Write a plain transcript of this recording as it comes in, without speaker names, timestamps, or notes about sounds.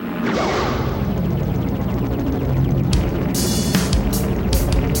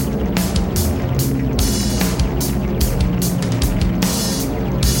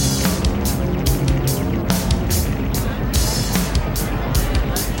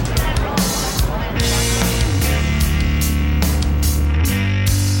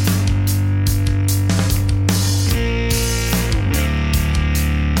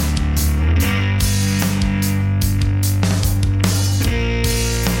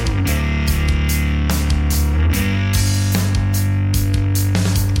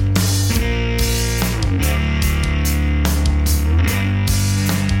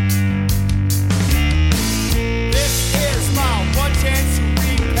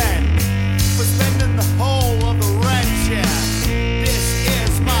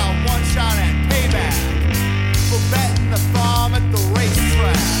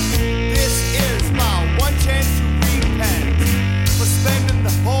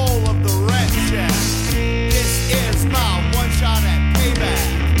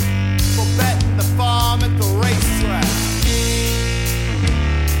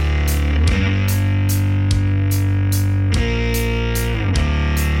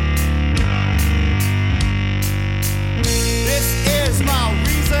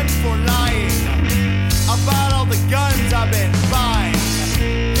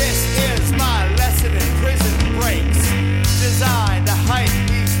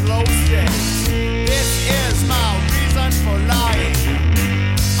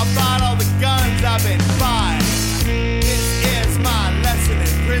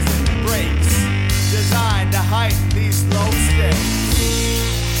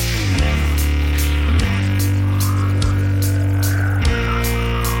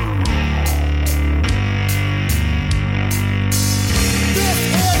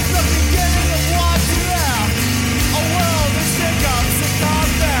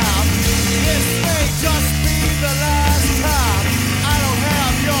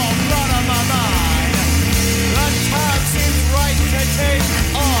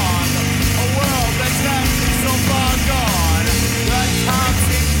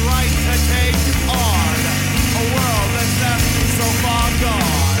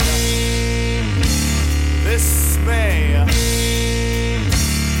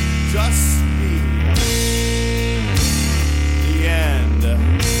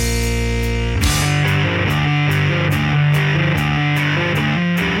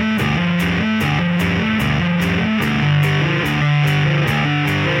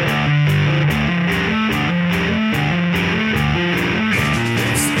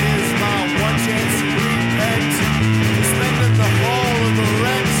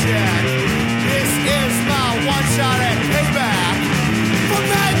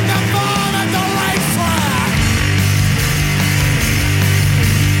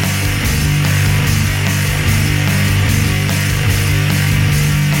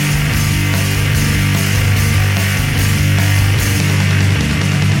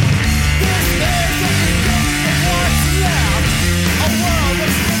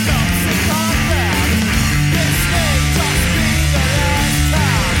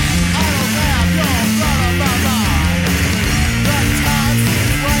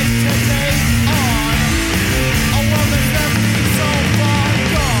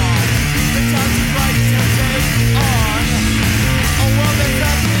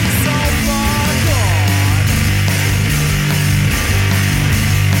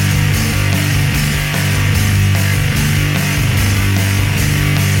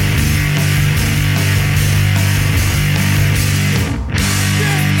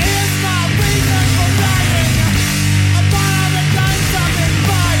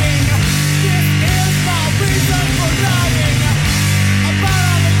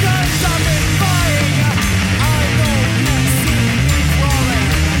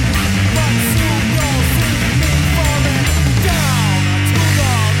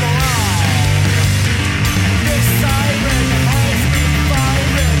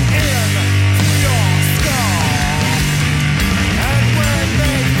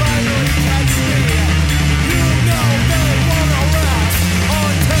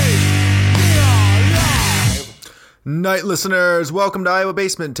night, listeners. Welcome to Iowa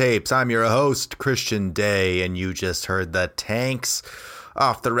Basement Tapes. I'm your host, Christian Day, and you just heard the Tanks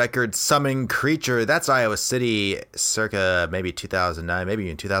off the record Summoning Creature. That's Iowa City, circa maybe 2009, maybe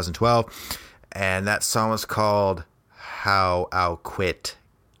even 2012. And that song was called How I'll Quit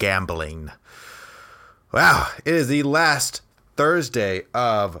Gambling. Wow, it is the last Thursday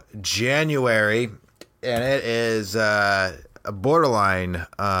of January, and it is a borderline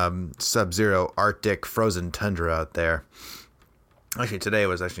sub-zero Arctic frozen tundra out there. Actually, today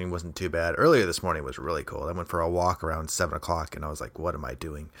wasn't too bad. Earlier this morning was really cold. I went for a walk around 7 o'clock, and I was like, what am I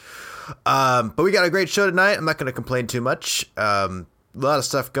doing? But we got a great show tonight. I'm not going to complain too much. A lot of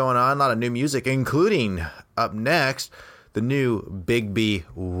stuff going on, a lot of new music, including, up next, the new Bigby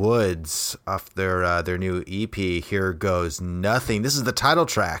Woods off their new EP, Here Goes Nothing. This is the title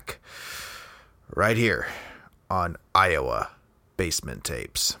track right here on Iowa Basement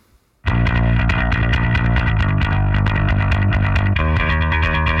Tapes.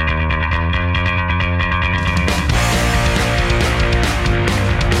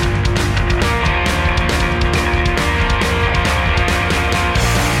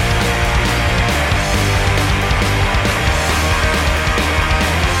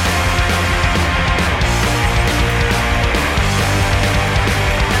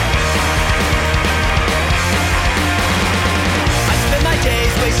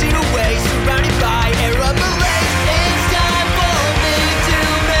 Wasting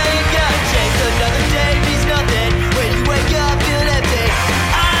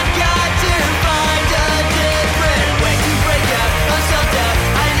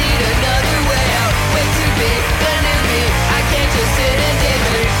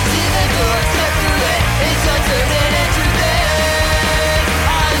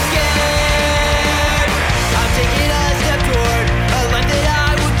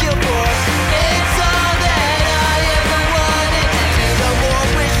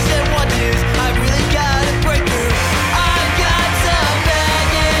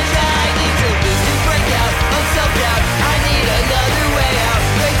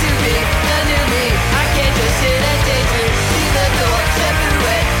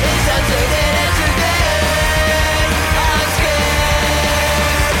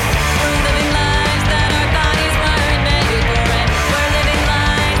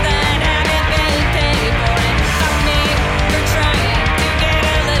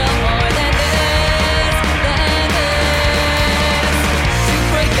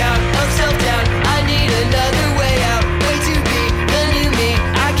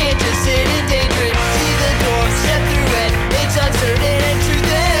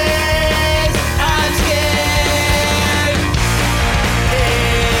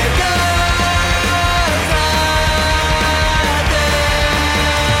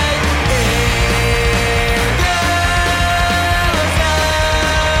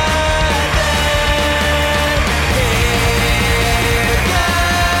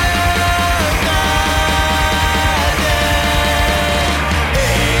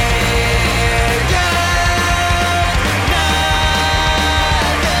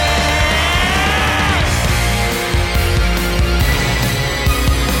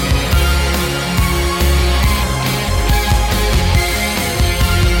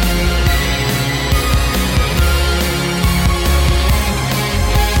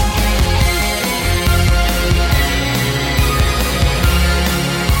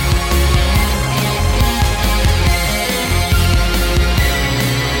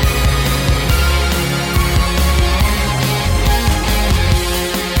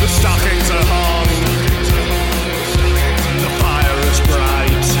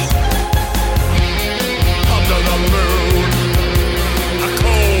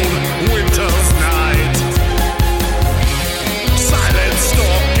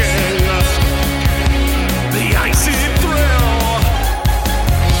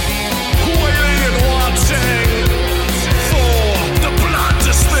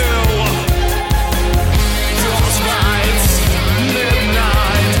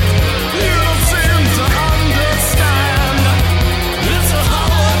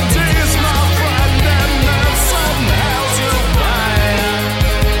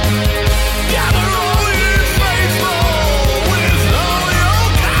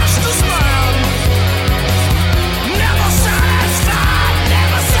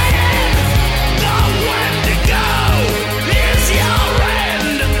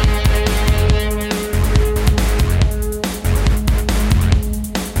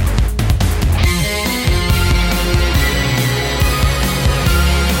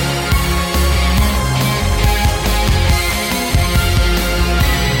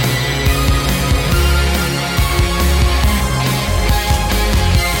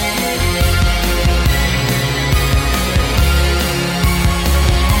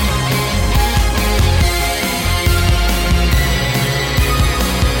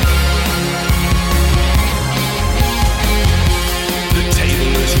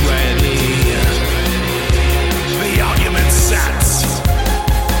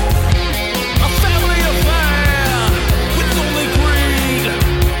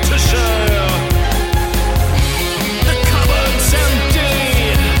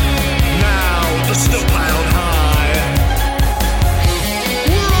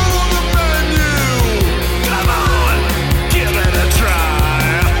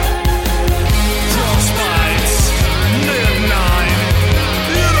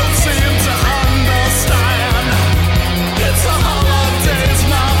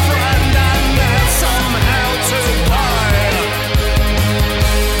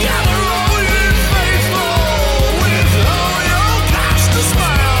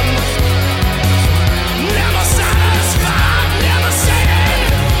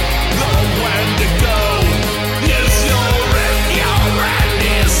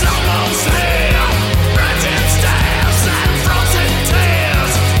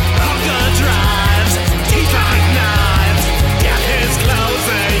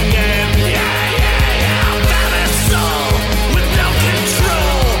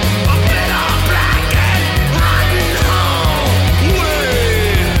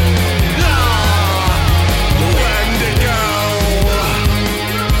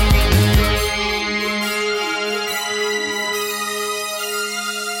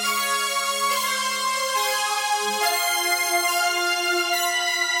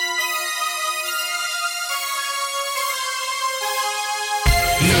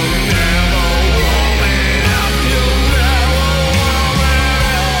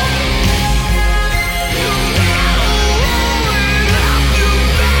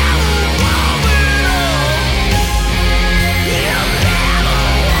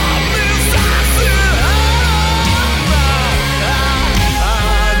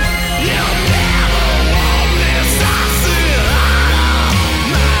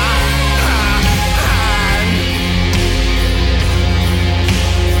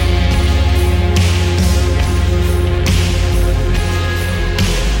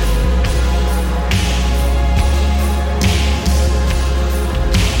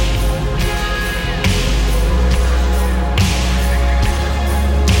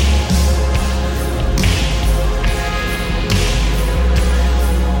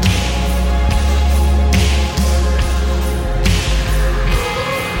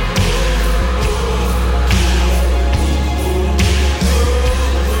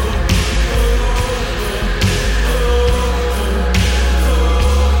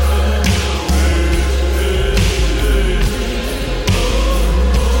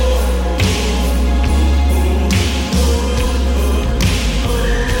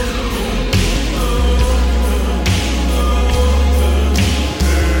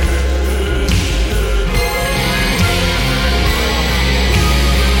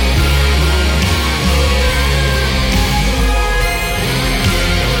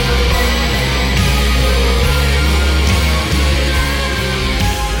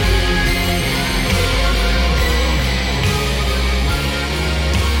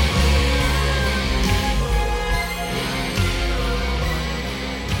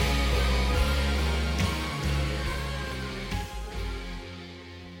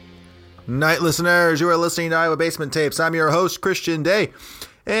night, listeners. You are listening to Iowa Basement Tapes. I'm your host, Christian Day.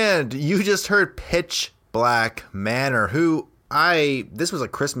 And you just heard Pitch Black Manor, this was a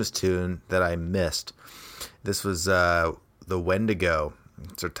Christmas tune that I missed. This was The Wendigo.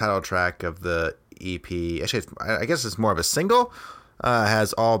 It's their title track of the EP. Actually, I guess it's more of a single.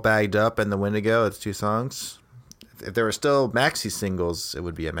 Has All Bagged Up and The Wendigo. It's 2 songs. If there were still maxi singles, it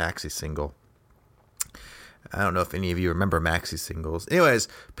would be a maxi single. I don't know if any of you remember maxi singles. Anyways,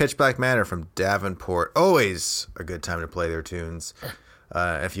 Pitch Black Manor from Davenport. Always a good time to play their tunes.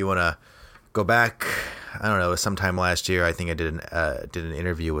 If you want to go back, I don't know, sometime last year, I think I did an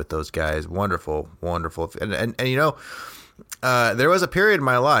interview with those guys. Wonderful. And you know, there was a period in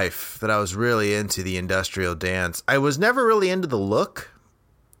my life that I was really into the industrial dance. I was never really into the look.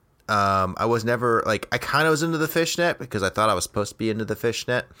 I was never, I kind of was into the fishnet because I thought I was supposed to be into the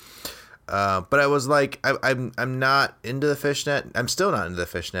fishnet. But I was like, I'm not into the fishnet. I'm still not into the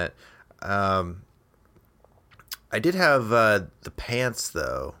fishnet. I did have the pants,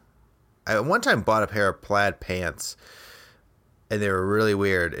 though. I one time bought a pair of plaid pants, and they were really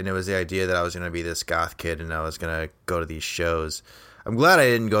weird. And it was the idea that I was going to be this goth kid, and I was going to go to these shows. I'm glad I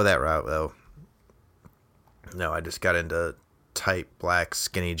didn't go that route, though. No, I just got into tight black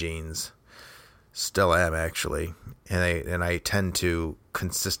skinny jeans. Still am, actually. And I tend to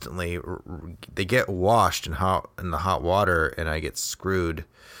consistently, they get washed in the hot water, and I get screwed.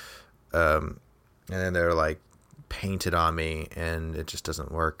 And then they're painted on me, and it just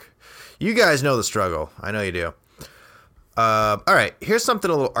doesn't work. You guys know the struggle. I know you do. All right, here's something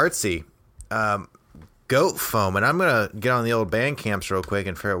a little artsy. Goat Foam, and I'm going to get on the old band camps real quick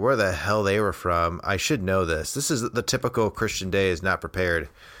and figure out where the hell they were from. I should know this. This is the typical Christian Day is not prepared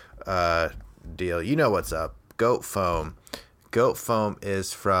deal. You know what's up. Goat Foam. Goat Foam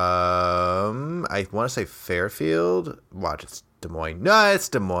is from, I want to say Fairfield. Watch, it's Des Moines. No, it's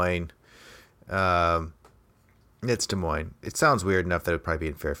Des Moines. It's Des Moines. It sounds weird enough that it would probably be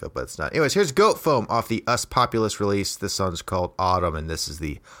in Fairfield, but it's not. Anyways, here's Goat Foam off the Us Populous release. This song's called Autumn, and this is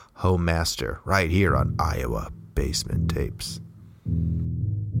the Home Master right here on Iowa Basement Tapes.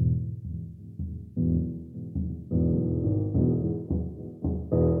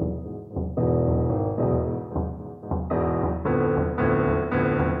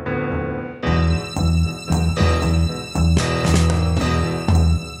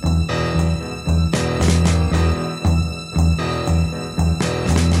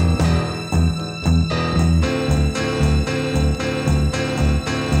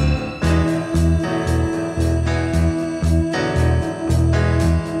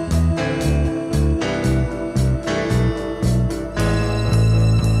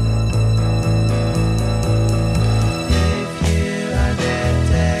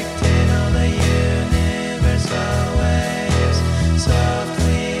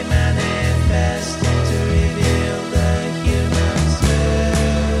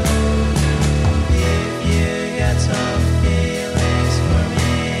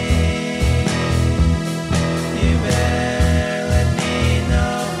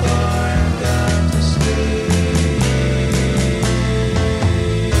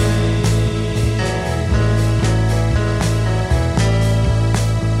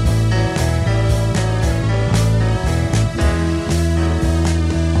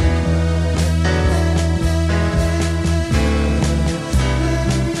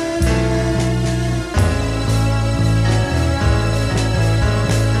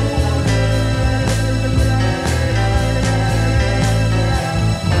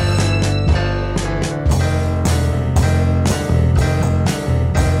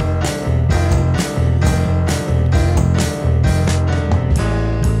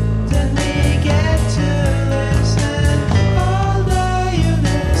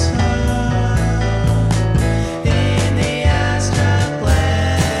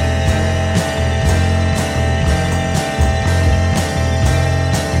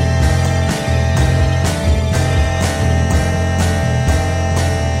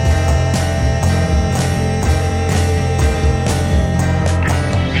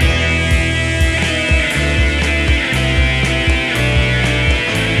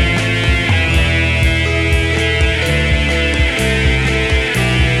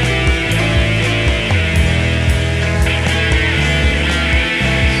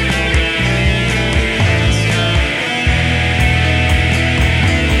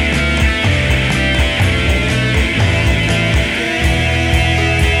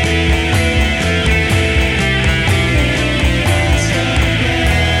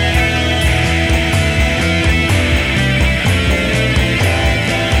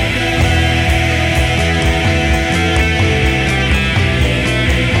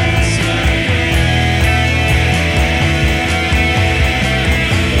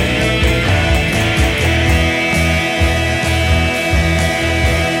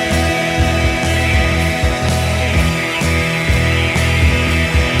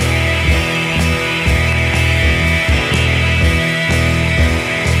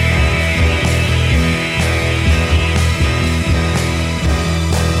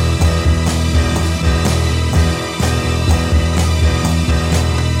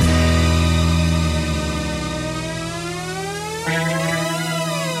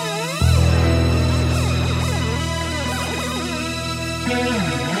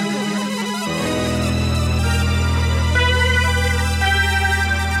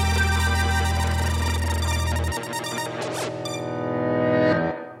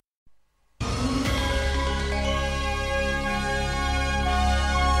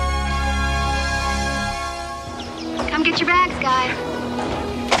 your bags, guys.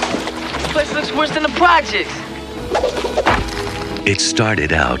 This place looks worse than the projects. It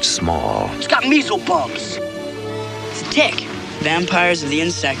started out small. It's got measles bumps. It's a tick. Vampires of the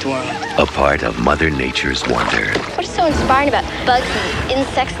insect world. A part of Mother Nature's wonder. What's so inspiring about bugs and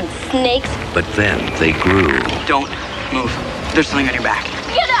insects and snakes? But then they grew Don't move. There's something on your back.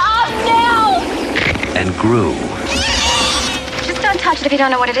 Get it off now! and grew Just don't touch it if you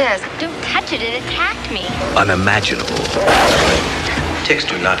don't know what it is. Don't touch it, it attacked me. unimaginable, Ticks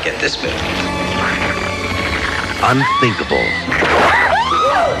do not get this big. unthinkable,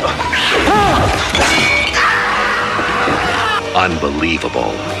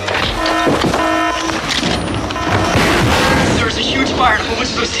 unbelievable. There was a huge fire and a whole bunch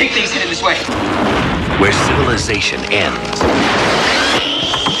of those tick things hit in this way. Where civilization ends,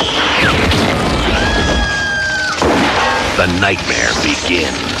 the nightmare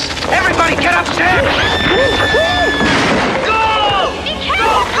begins. Everybody get upstairs! Go!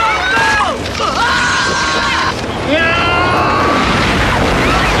 Go, go, go!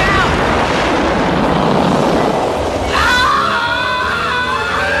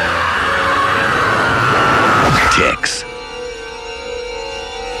 Ticks.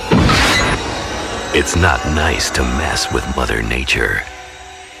 It's not nice to mess with Mother Nature.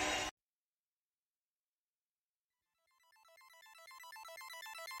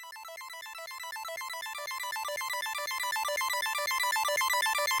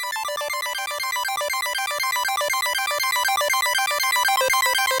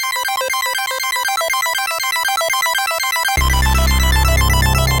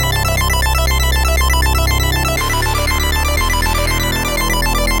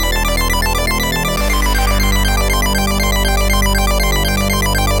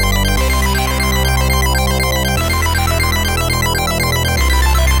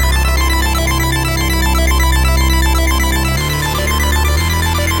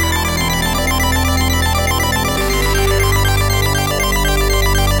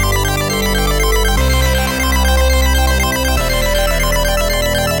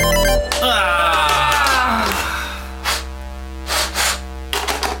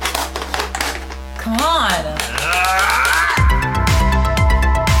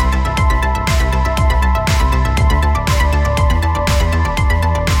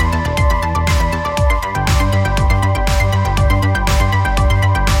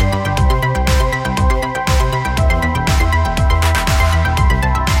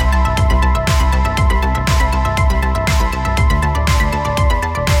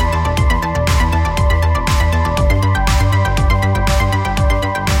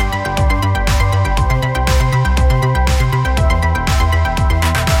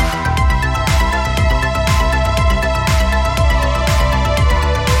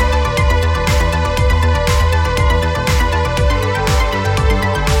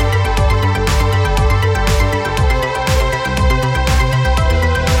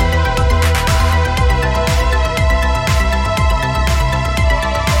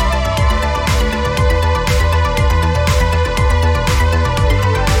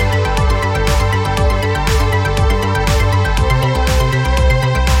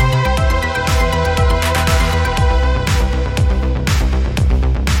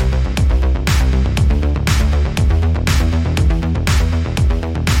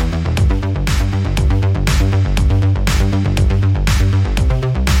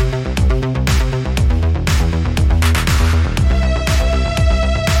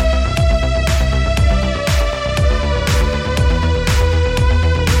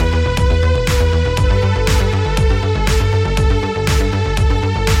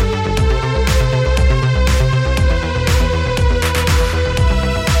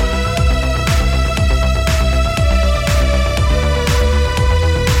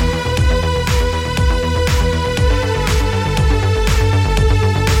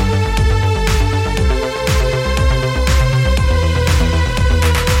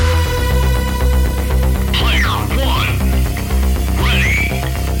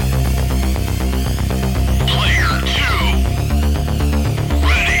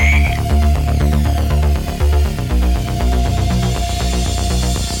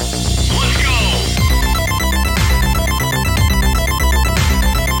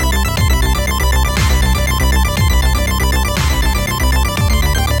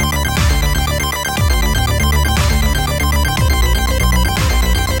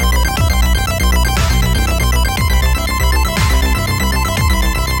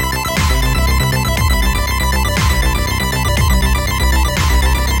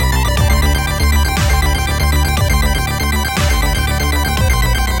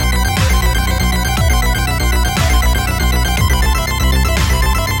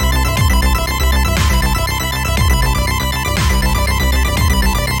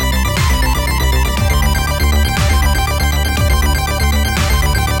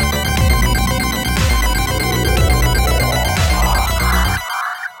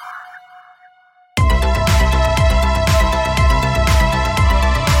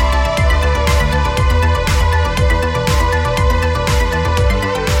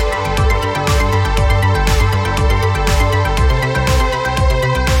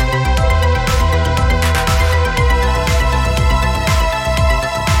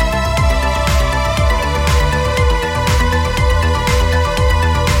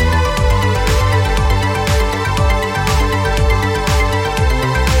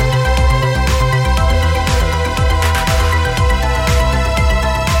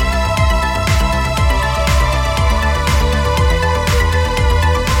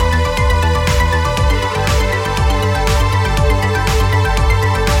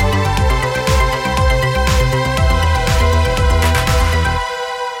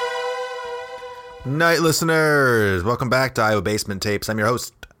 Night listeners, welcome back to Iowa Basement Tapes. I'm your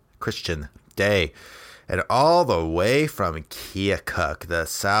host, Christian Day, and all the way from Keokuk, the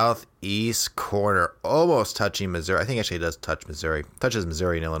southeast corner, almost touching Missouri. I think actually it does touch Missouri. Touches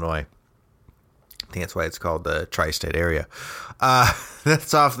Missouri and Illinois. I think that's why it's called the tri-state area.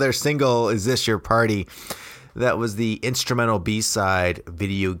 That's off their single, Is This Your Party? That was the instrumental B-side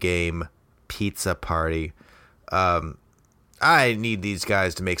video game Pizza Party. I need these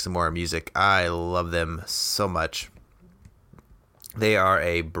guys to make some more music. I love them so much. They are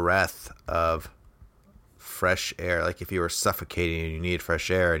a breath of fresh air. Like if you were suffocating and you needed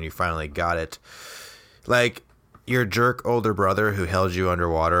fresh air and you finally got it. Like your jerk older brother who held you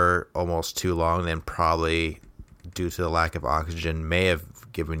underwater almost too long, then probably due to the lack of oxygen may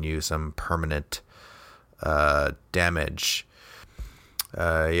have given you some permanent damage.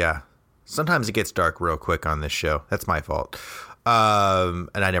 Yeah. Sometimes it gets dark real quick on this show. That's my fault. And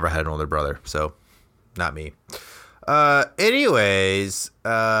I never had an older brother, so not me. Anyways,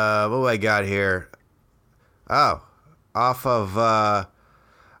 what do I got here? Oh, off of, I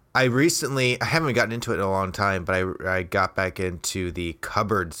haven't gotten into it in a long time, but I got back into the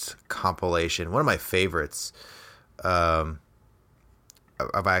Cupboards compilation. One of my favorites. I've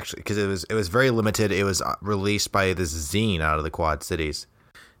actually, because it was very limited. It was released by this zine out of the Quad Cities.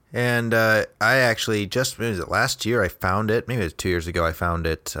 And I actually was it last year I found it. Maybe it was 2 years ago I found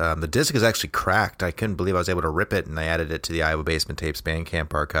it. The disc is actually cracked. I couldn't believe I was able to rip it, and I added it to the Iowa Basement Tapes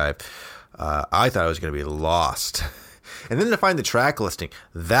Bandcamp archive. I thought I was going to be lost. And then to find the track listing,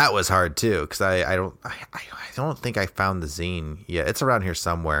 that was hard too, because I don't think I found the zine yet. It's around here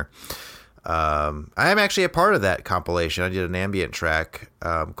somewhere. I am actually a part of that compilation. I did an ambient track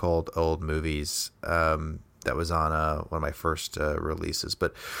called Old Movies. That was on one of my first releases.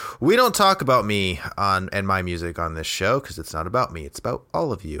 But we don't talk about me and my music on this show because it's not about me. It's about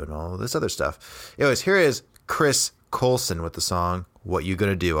all of you and all this other stuff. Anyways, here is Chris Colson with the song What You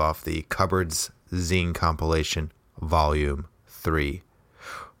Gonna Do off the Cupboards Zine compilation, Volume 3.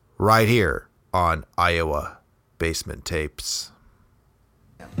 Right here on Iowa Basement Tapes.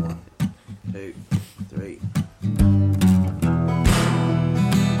 1, 2, 3.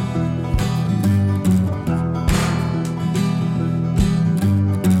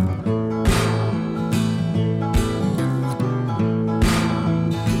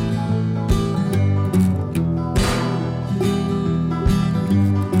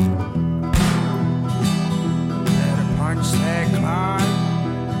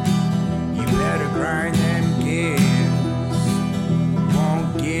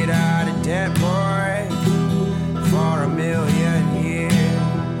 Get out of debt, boy.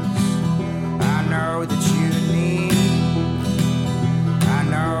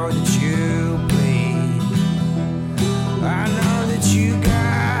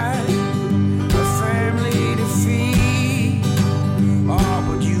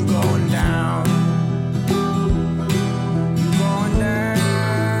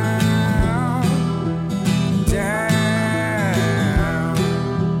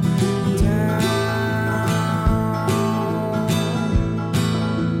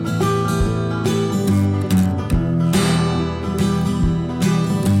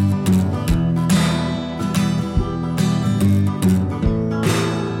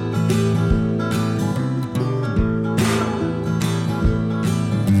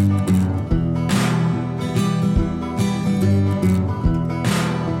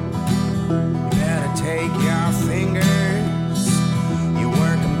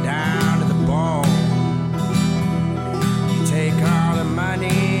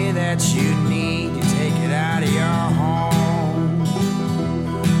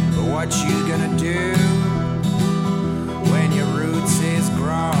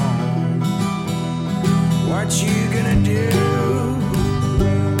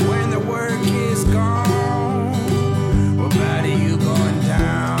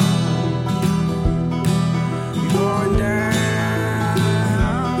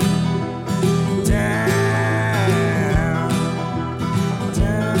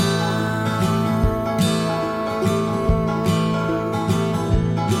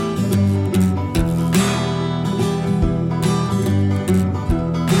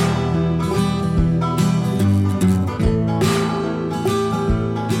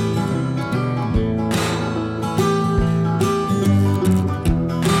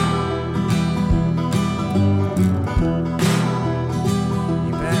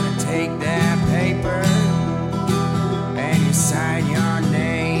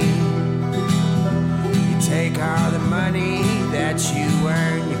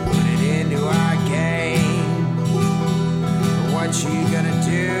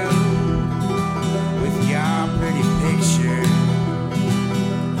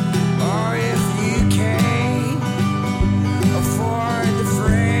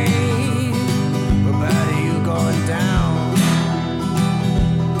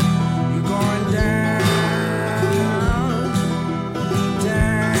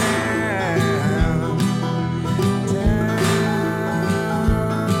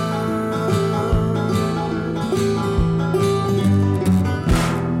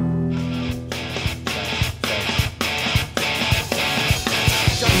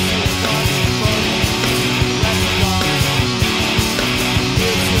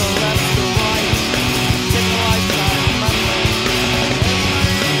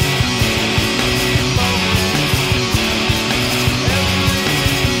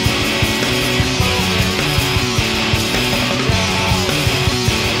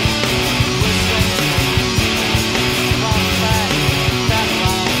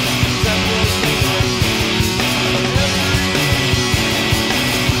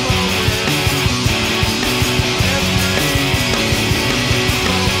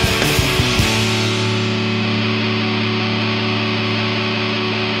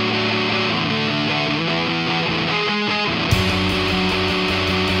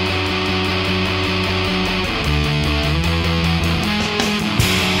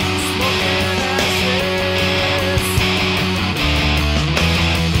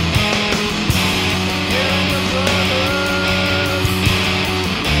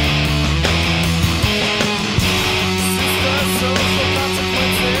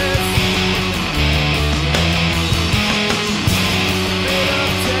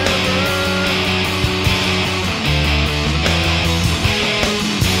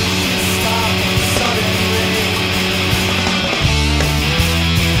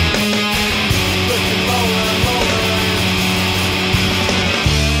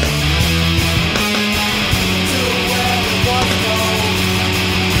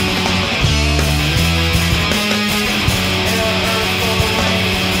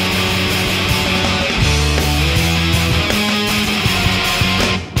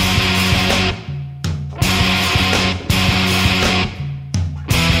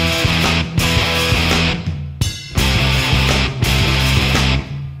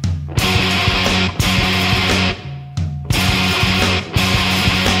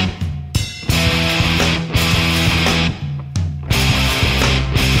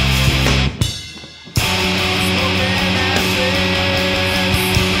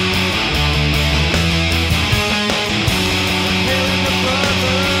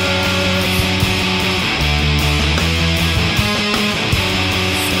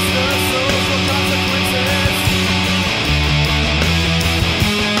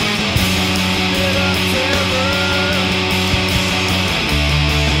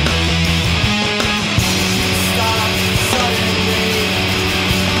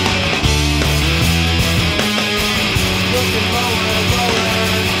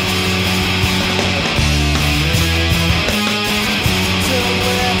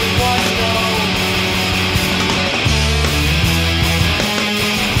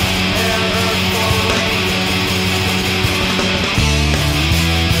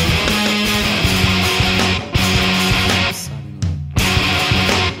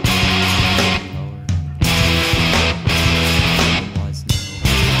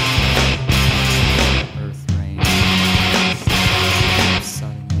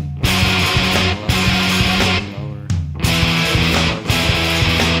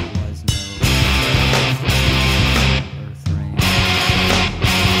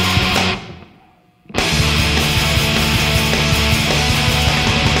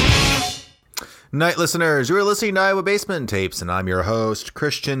 night, listeners. You are listening to Iowa Basement Tapes, and I'm your host,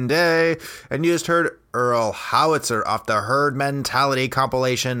 Christian Day. And you just heard Earl Howitzer off the Herd Mentality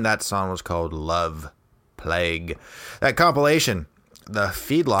compilation. That song was called Love Plague. That compilation, the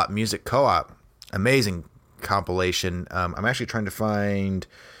Feedlot Music Co-op, amazing compilation. I'm actually trying to find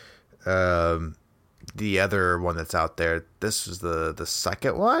the other one that's out there. This is the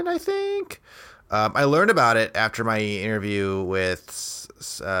second one, I think. I learned about it after my interview with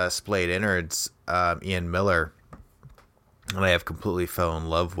Splayed Innards, Ian Miller, and I have completely fell in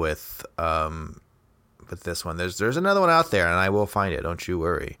love with this one. There's another one out there, and I will find it. Don't you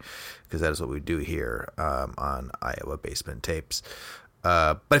worry, because that is what we do here on Iowa Basement Tapes.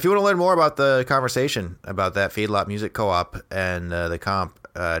 But if you want to learn more about the conversation about that Feedlot Music Co-op and the comp,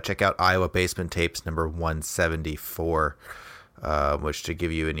 check out Iowa Basement Tapes number 174, which to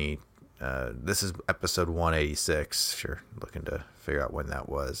give you any. This is episode 186. If you're looking to figure out when that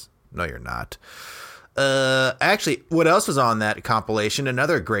was. No, you're not. Actually, what else was on that compilation?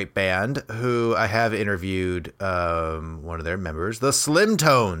 Another great band who I have interviewed, one of their members, the Slim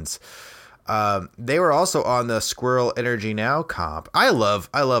Tones. They were also on the Squirrel Energy Now comp. I love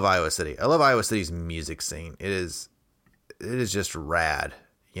Iowa City. I love Iowa City's music scene. It is just rad.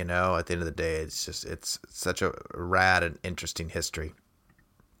 You know, at the end of the day, it's such a rad and interesting history.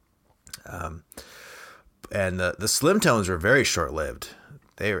 And the Slim Tones were very short-lived.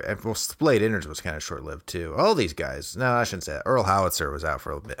 Splayed Innards was kind of short-lived too. All these guys. No, I shouldn't say that. Earl Howitzer was out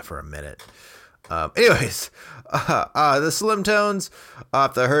for a minute. Anyways, the Slim Tones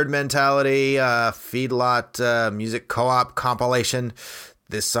off the Herd Mentality Feedlot Music Co-op compilation.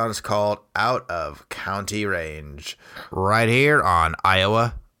 This song is called Out of County Range. Right here on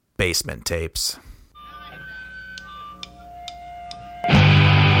Iowa Basement Tapes.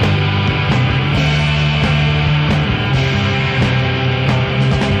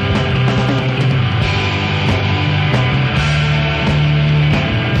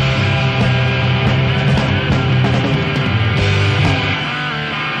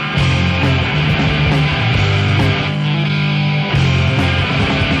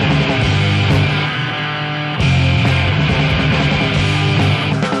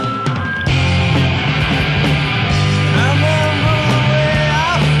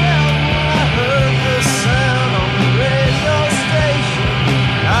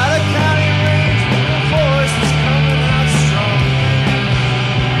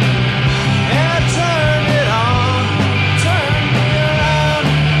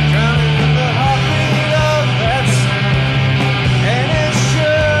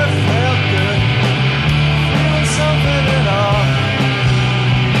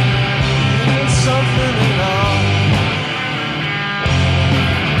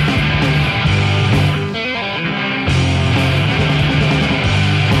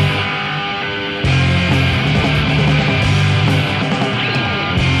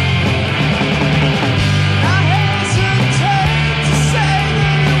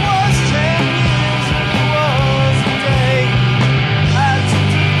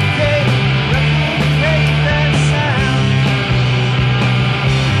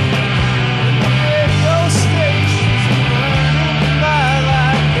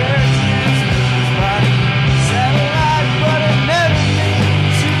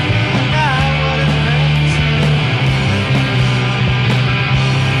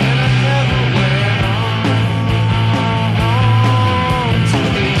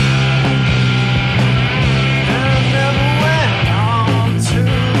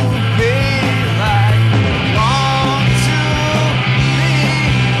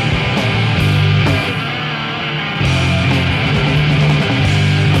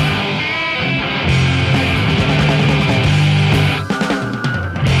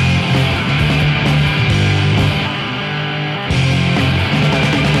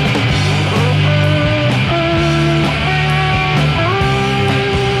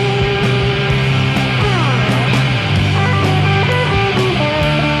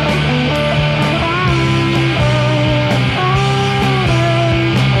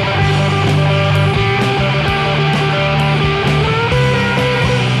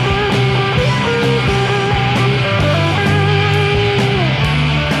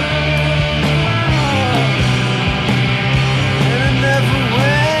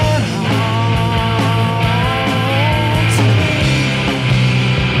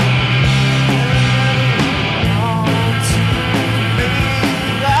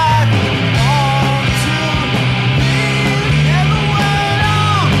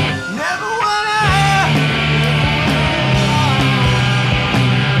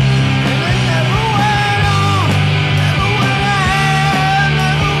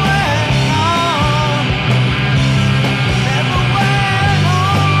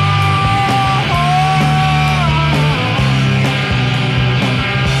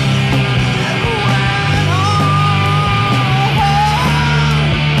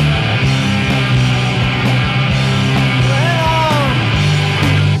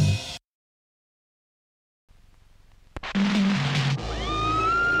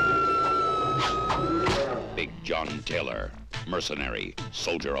 John Taylor, mercenary,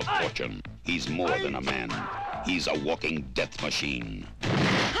 soldier of fortune. He's more than a man. He's a walking death machine.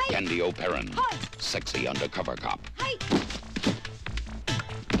 Candy O'Perrin, sexy undercover cop.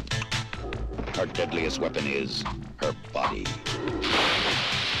 Her deadliest weapon is her body.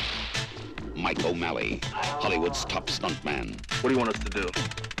 Mike O'Malley, Hollywood's top stuntman. What do you want us to do?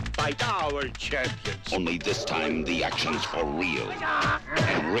 Fight our champions. Only this time, the action's for real.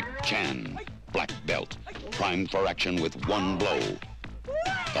 And Rick Chan, black belt, primed for action with one blow.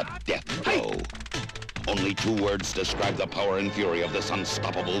 The death blow. Only 2 words describe the power and fury of this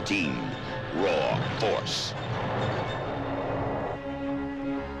unstoppable team. Raw force.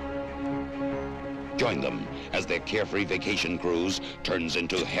 Join them as their carefree vacation cruise turns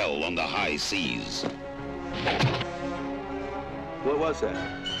into hell on the high seas. What was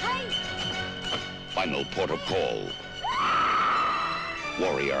that? Final port of call.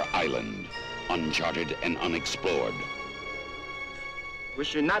 Warrior Island. Uncharted and unexplored. We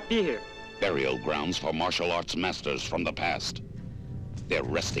should not be here. Burial grounds for martial arts masters from the past. Their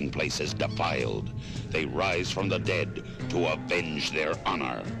resting place is defiled. They rise from the dead to avenge their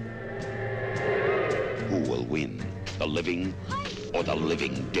honor. Who will win? The living or the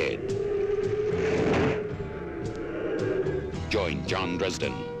living dead? Join John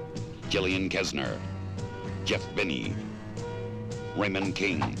Dresden, Gillian Kessner, Jeff Binney, Raymond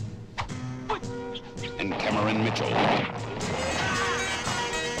King, and Cameron Mitchell.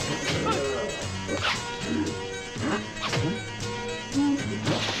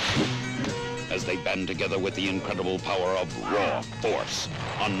 As they band together with the incredible power of raw force,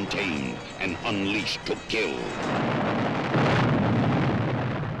 untamed and unleashed to kill.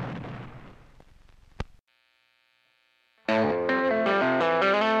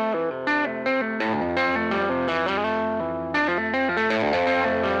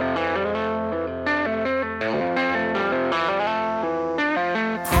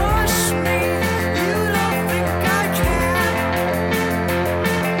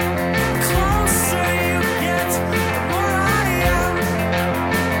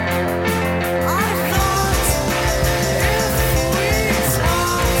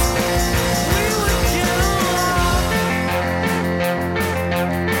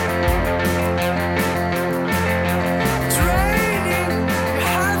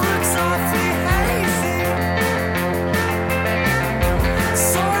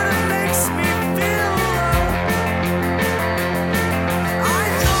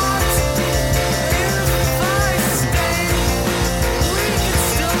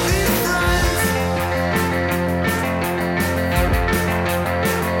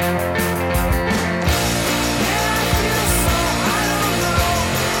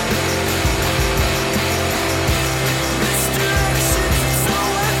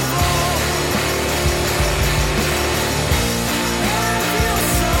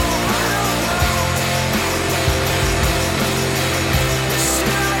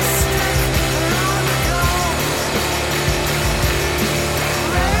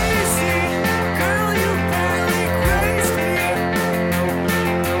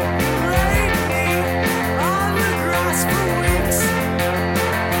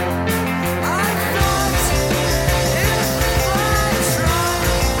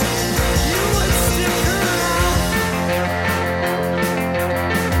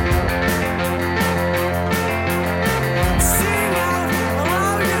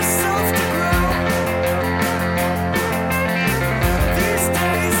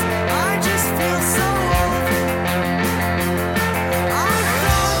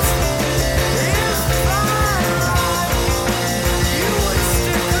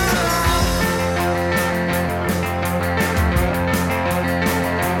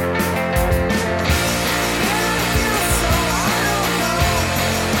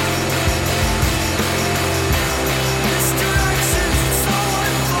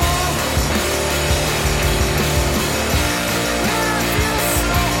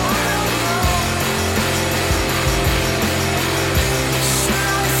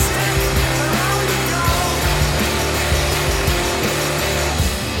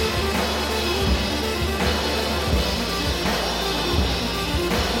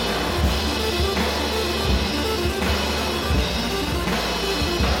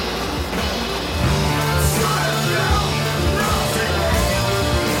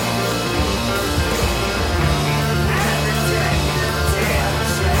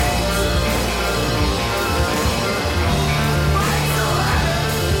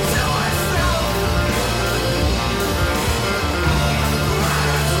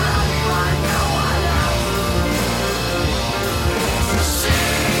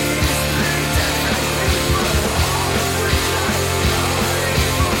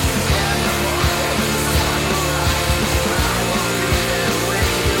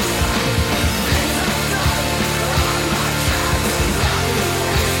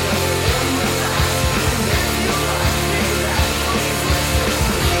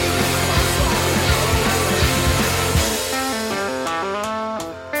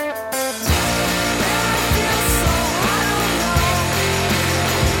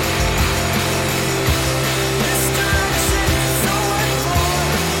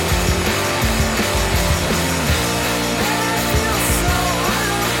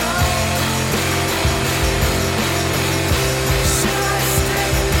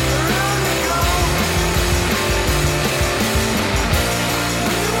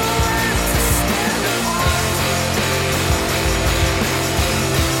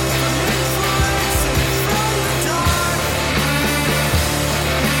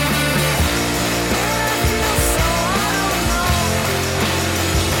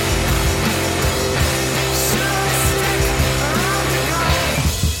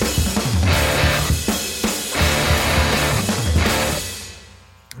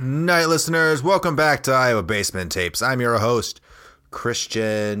 night, listeners. Welcome back to Iowa Basement Tapes. I'm your host,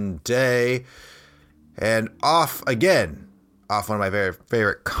 Christian Day. And off one of my very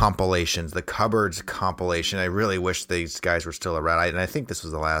favorite compilations, the Cupboards compilation. I really wish these guys were still around. And I think this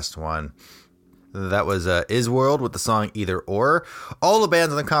was the last one. That was Isworld with the song Either Or. All the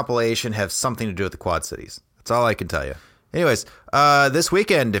bands on the compilation have something to do with the Quad Cities. That's all I can tell you. Anyways, this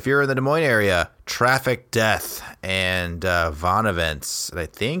weekend, if you're in the Des Moines area, Traffic Death and Von Events, and I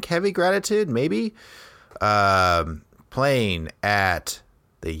think Heavy Gratitude, maybe, playing at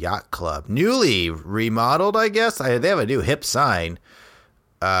the Yacht Club. Newly remodeled, I guess. They have a new hip sign.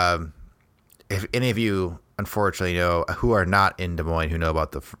 If any of you, unfortunately, know who are not in Des Moines who know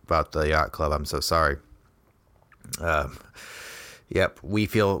about the Yacht Club, I'm so sorry. Yep,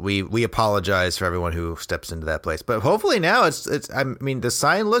 we apologize for everyone who steps into that place, but hopefully now it's. I mean, the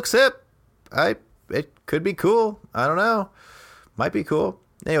sign looks hip. It could be cool. I don't know, might be cool.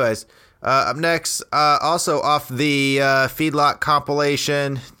 Anyways, up next, also off the Feedlot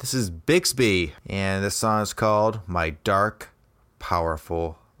compilation, this is Bixby, and this song is called "My Dark,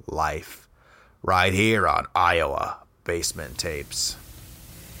 Powerful Life," right here on Iowa Basement Tapes.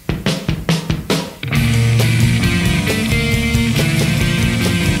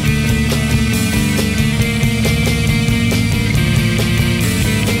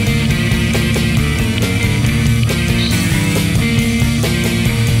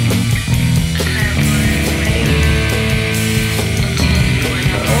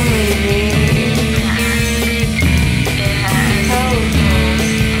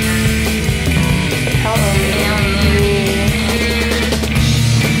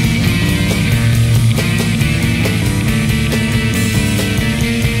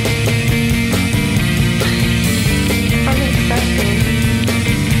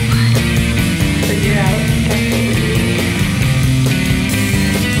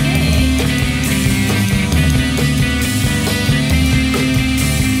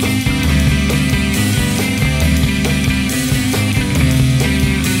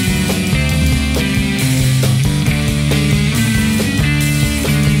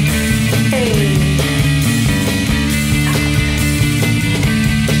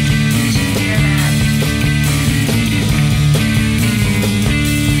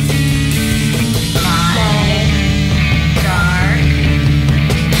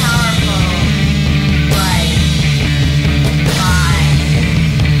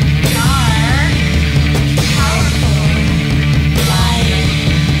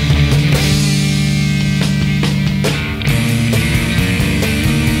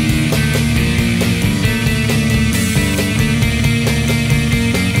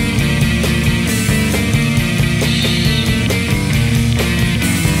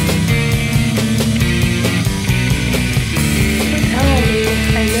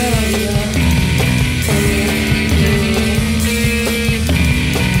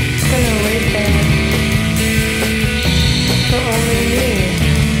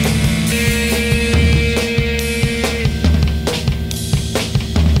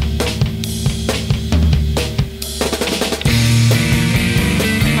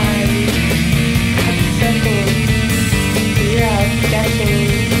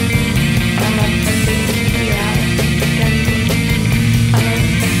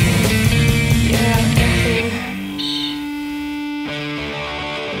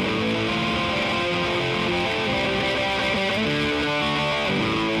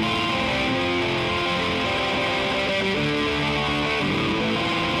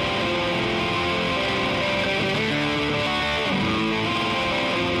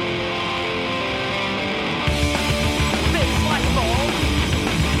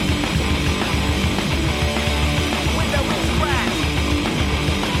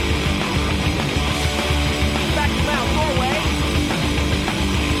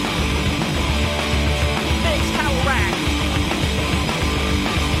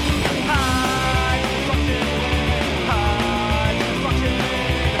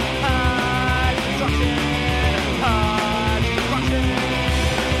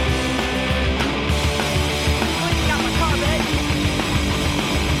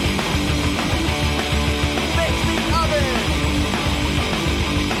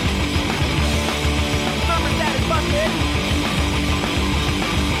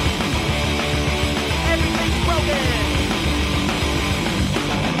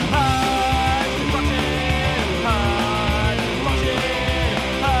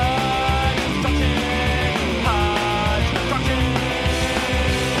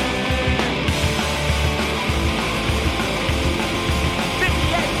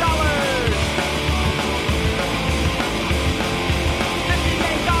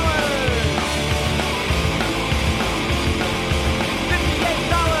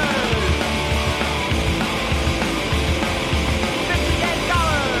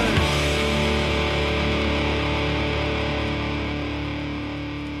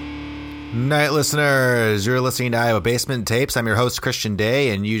 Night listeners, you're listening to Iowa Basement Tapes. I'm your host, Christian Day,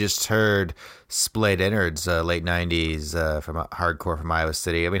 and you just heard Splayed Innards, late 90s, from hardcore from Iowa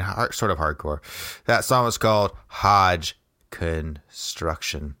City. I mean, sort of hardcore. That song was called Hodge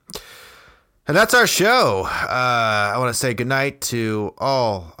Construction. And that's our show. I want to say goodnight to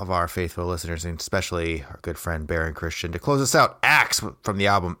all of our faithful listeners, and especially our good friend Baron Christian. To close us out, Axe from the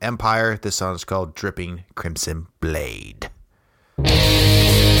album Empire. This song is called Dripping Crimson Blade.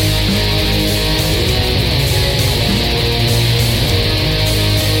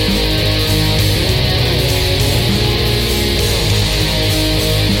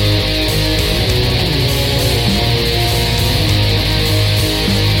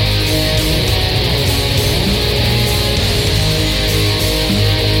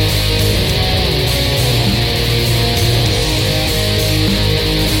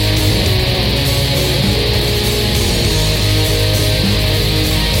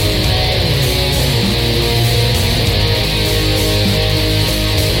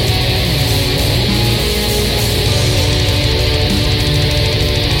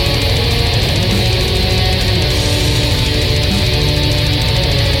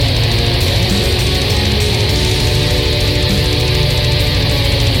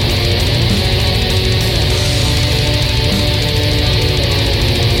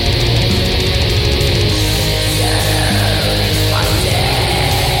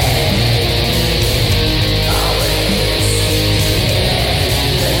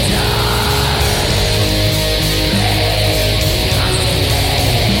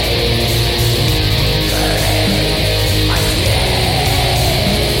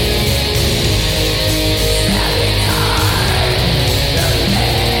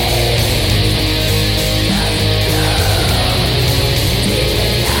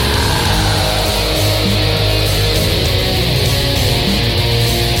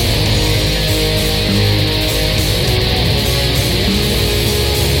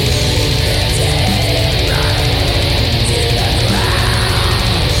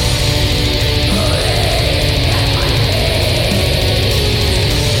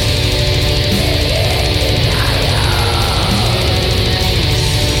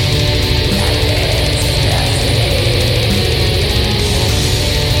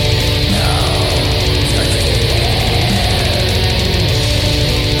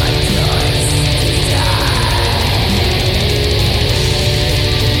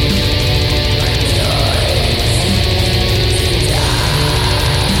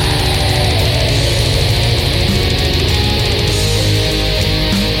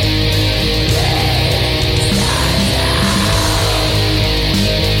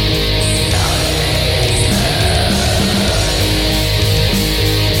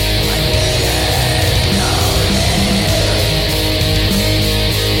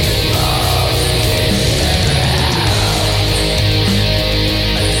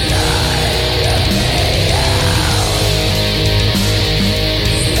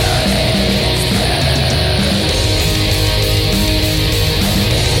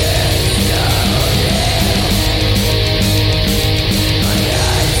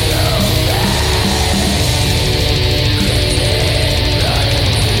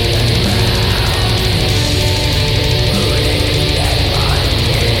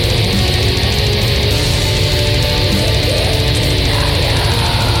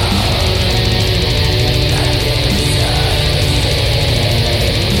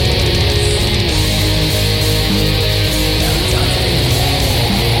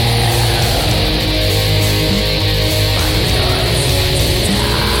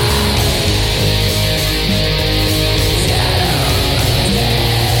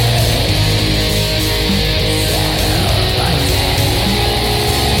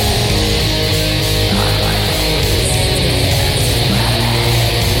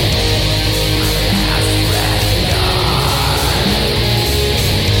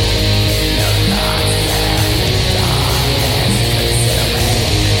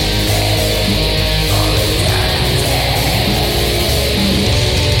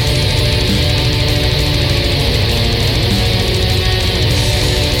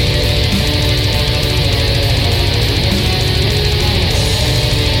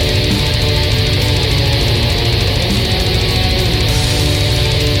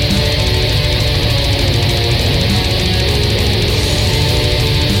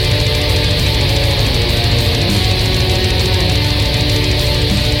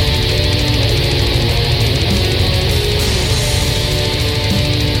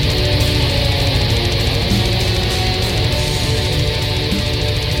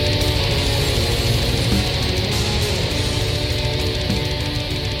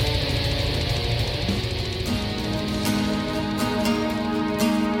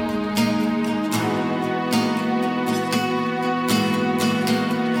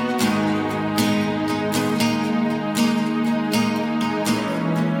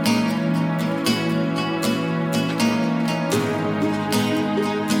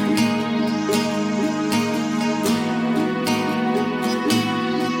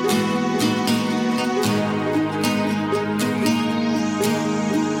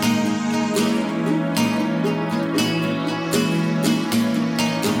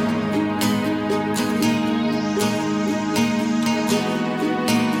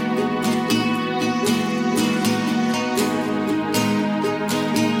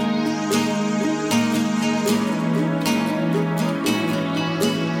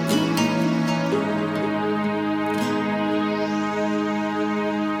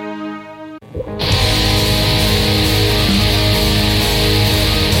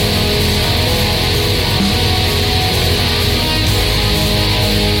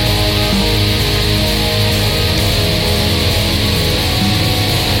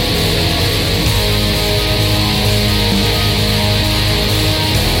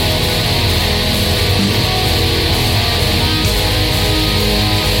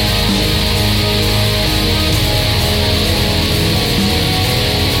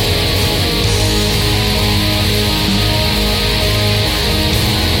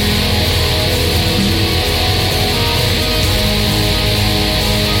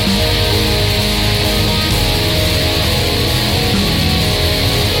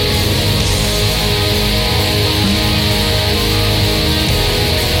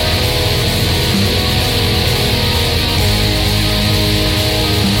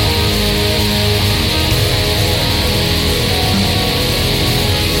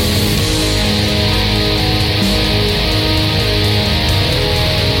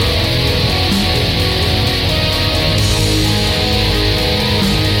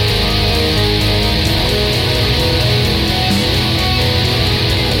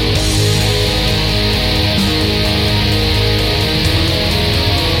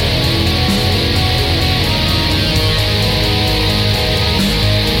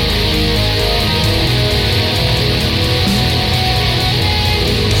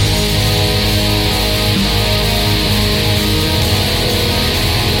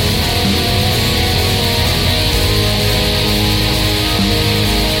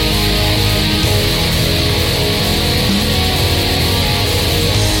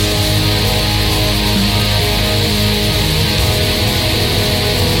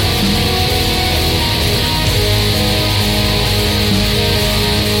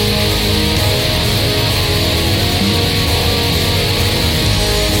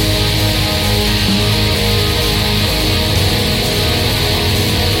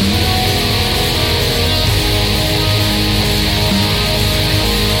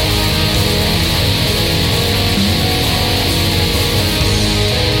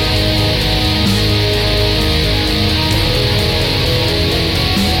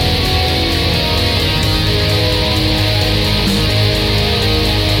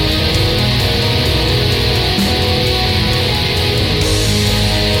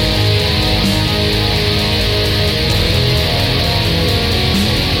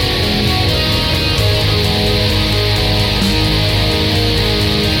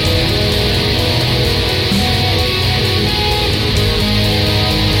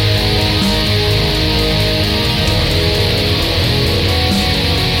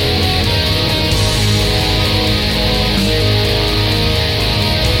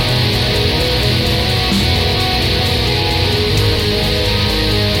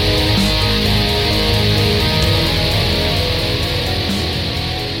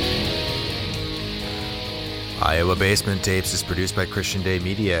 Iowa Basement Tapes is produced by Christian Day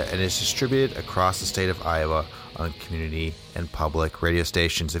Media and is distributed across the state of Iowa on community and public radio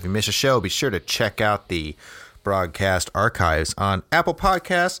stations. If you miss a show, be sure to check out the broadcast archives on Apple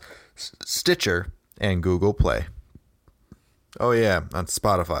Podcasts, Stitcher, and Google Play. Oh yeah, on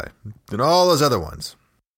Spotify and all those other ones.